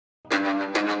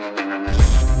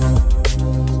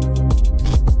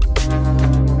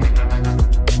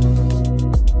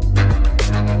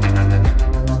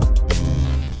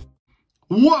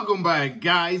Welcome back,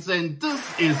 guys, and this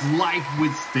is Life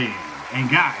with Sting. And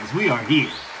guys, we are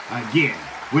here again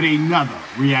with another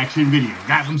reaction video.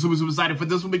 Guys, I'm super excited for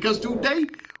this one because today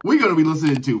we're going to be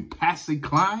listening to Patsy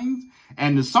Cline,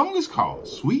 and the song is called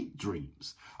Sweet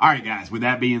Dreams. All right, guys, with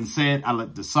that being said, I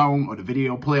let the song or the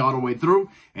video play all the way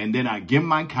through, and then I give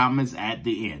my comments at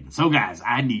the end. So, guys,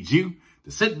 I need you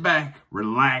to sit back,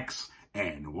 relax,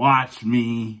 and watch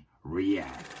me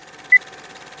react.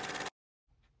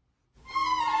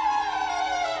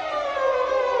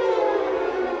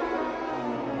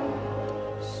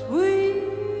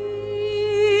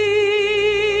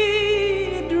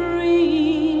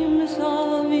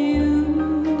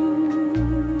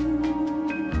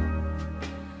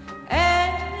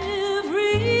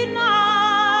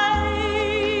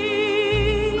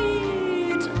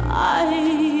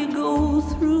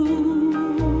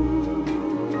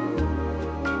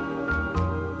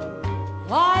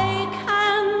 Why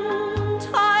can't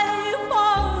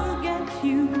I forget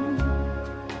you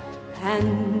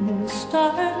and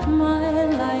start my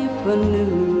life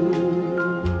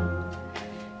anew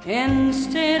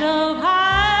instead of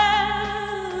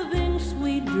having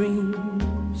sweet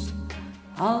dreams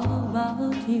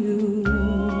about you?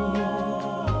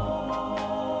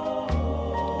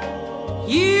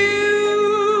 You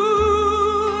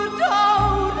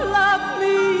don't love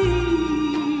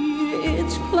me,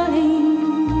 it's plain.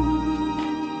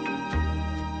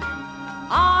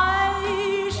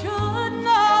 I should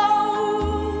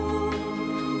know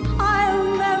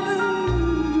I'll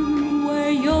never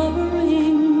wear your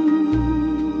ring.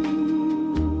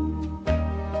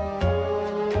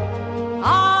 I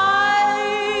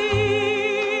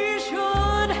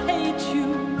should hate you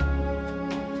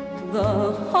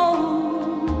the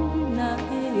whole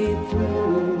night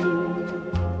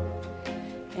through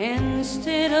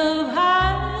instead of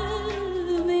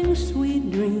having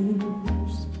sweet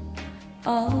dreams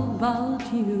about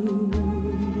you.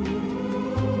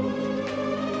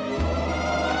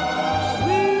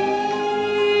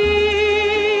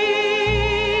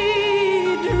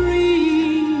 Sweet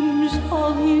dreams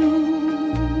of you,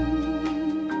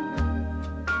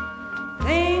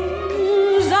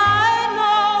 things I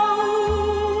know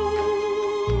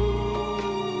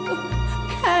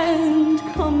can't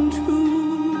come true.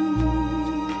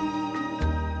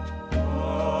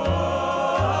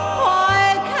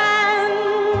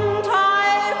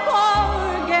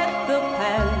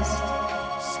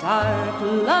 Start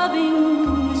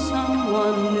loving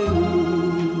someone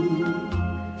new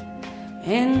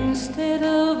instead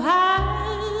of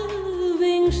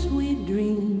having sweet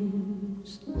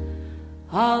dreams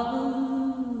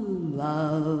about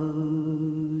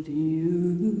you.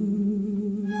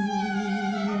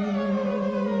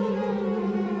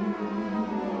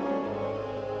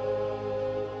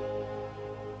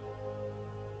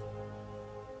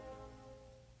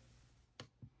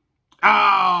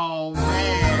 Oh,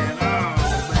 man.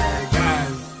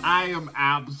 Guys, I am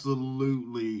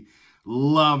absolutely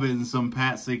loving some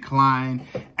Patsy Cline.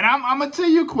 And I'm going to tell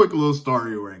you a quick little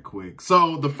story right quick.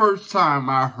 So the first time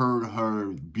I heard her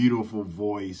beautiful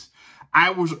voice, I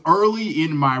was early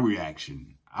in my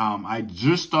reaction. I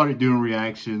just started doing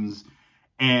reactions,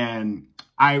 and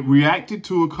I reacted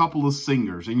to a couple of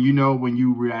singers. And you know, when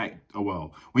you react,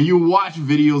 when you watch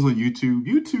videos on YouTube,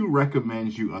 YouTube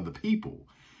recommends you other people.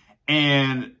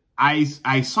 And I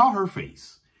saw her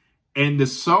face, and the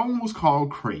song was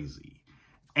called Crazy,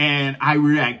 and I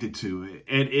reacted to it,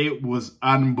 and it was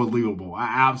unbelievable.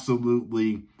 I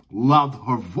absolutely loved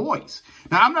her voice.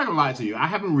 Now, I'm not gonna lie to you, I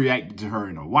haven't reacted to her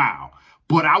in a while,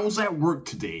 but I was at work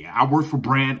today. I work for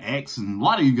Brand X, and a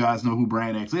lot of you guys know who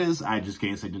Brand X is. I just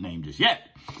can't say the name just yet.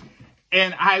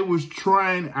 And I was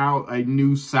trying out a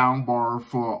new soundbar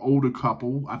for an older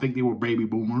couple. I think they were baby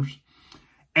boomers.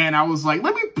 And I was like,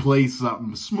 let me play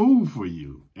something smooth for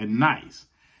you and nice.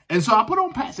 And so I put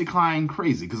on Patsy Cline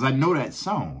Crazy because I know that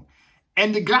song.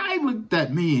 And the guy looked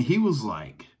at me and he was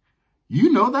like,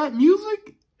 you know that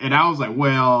music? And I was like,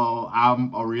 well,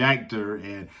 I'm a reactor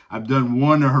and I've done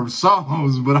one of her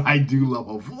songs, but I do love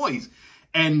her voice.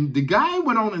 And the guy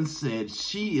went on and said,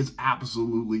 she is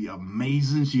absolutely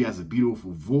amazing. She has a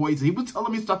beautiful voice. He was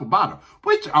telling me stuff about her,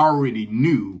 which I already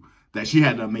knew that she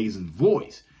had an amazing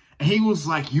voice. And he was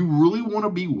like, you really want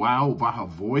to be wowed by her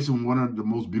voice? And one of the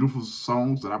most beautiful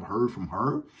songs that I've heard from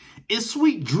her is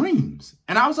Sweet Dreams.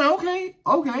 And I was like,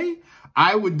 okay.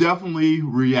 I would definitely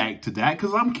react to that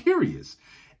because I'm curious.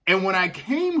 And when I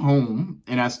came home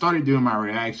and I started doing my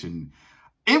reaction,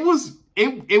 it was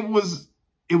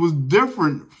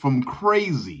different from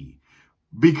Crazy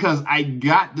because I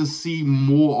got to see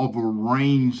more of a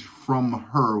range from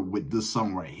her with this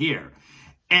song right here.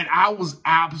 And I was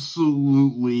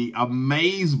absolutely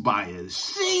amazed by it.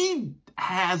 She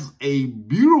has a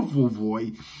beautiful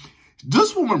voice.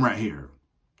 This woman right here,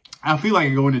 I feel like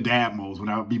I go into dad mode when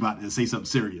I be about to say something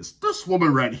serious. This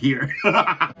woman right here.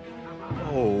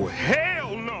 Oh,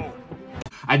 hell no.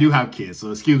 I do have kids,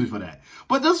 so excuse me for that.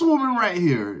 But this woman right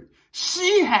here,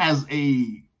 she has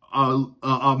a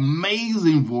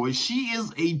amazing voice. She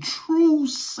is a true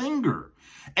singer.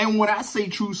 And when I say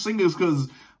true singer, it's because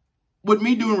with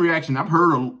me doing reaction, I've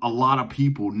heard a lot of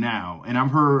people now, and I've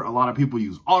heard a lot of people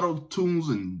use auto-tunes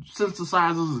and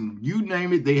synthesizers, and you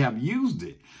name it, they have used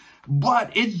it.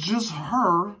 But it's just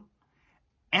her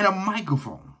and a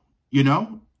microphone, you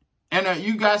know? And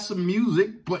you got some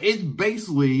music, but it's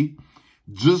basically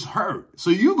just her.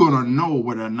 So you're going to know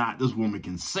whether or not this woman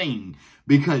can sing,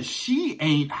 because she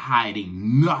ain't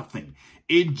hiding nothing.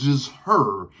 It's just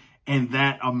her and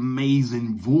that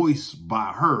amazing voice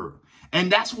by her. And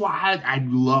that's why I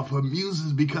love her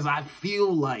music, because I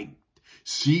feel like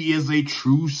she is a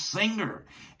true singer.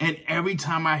 And every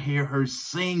time I hear her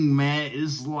sing, man,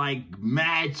 it's like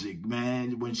magic,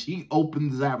 man. When she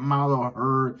opens that mouth of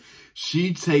her,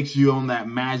 she takes you on that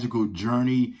magical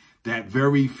journey that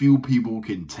very few people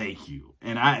can take you.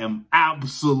 And I am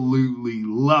absolutely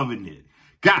loving it.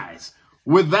 Guys,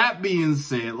 with that being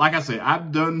said, like I said,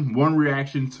 I've done one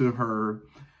reaction to her.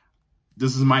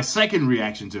 This is my second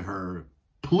reaction to her.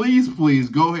 Please, please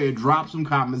go ahead, drop some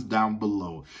comments down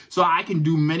below so I can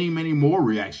do many, many more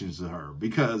reactions to her,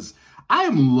 because I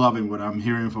am loving what I'm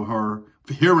hearing from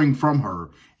her,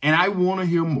 and I want to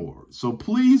hear more. So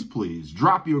please, please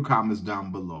drop your comments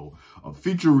down below of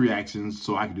future reactions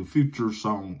so I can do future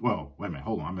song. Well, wait a minute,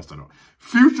 hold on, I messed that up.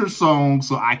 Future songs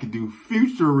so I can do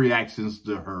future reactions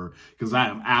to her, because I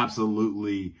am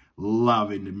absolutely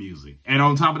loving the music. And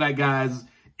on top of that, guys,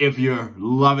 if you're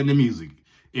loving the music,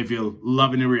 if you're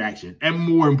loving the reaction, and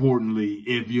more importantly,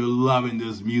 if you're loving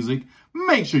this music,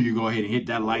 make sure you go ahead and hit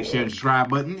that like, share, and subscribe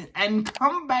button, and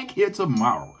come back here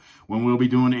tomorrow when we'll be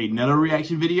doing another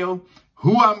reaction video.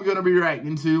 Who I'm going to be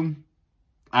reacting to,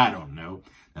 I don't know.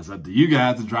 That's up to you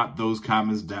guys to drop those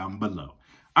comments down below.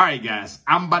 All right, guys,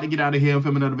 I'm about to get out of here and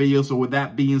film another video. So with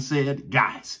that being said,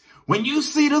 guys, when you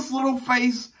see this little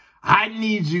face, I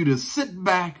need you to sit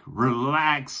back,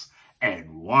 relax,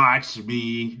 and watch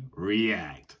me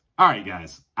react. All right,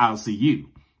 guys, I'll see you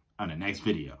on the next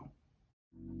video.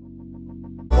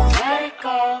 Let it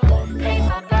go.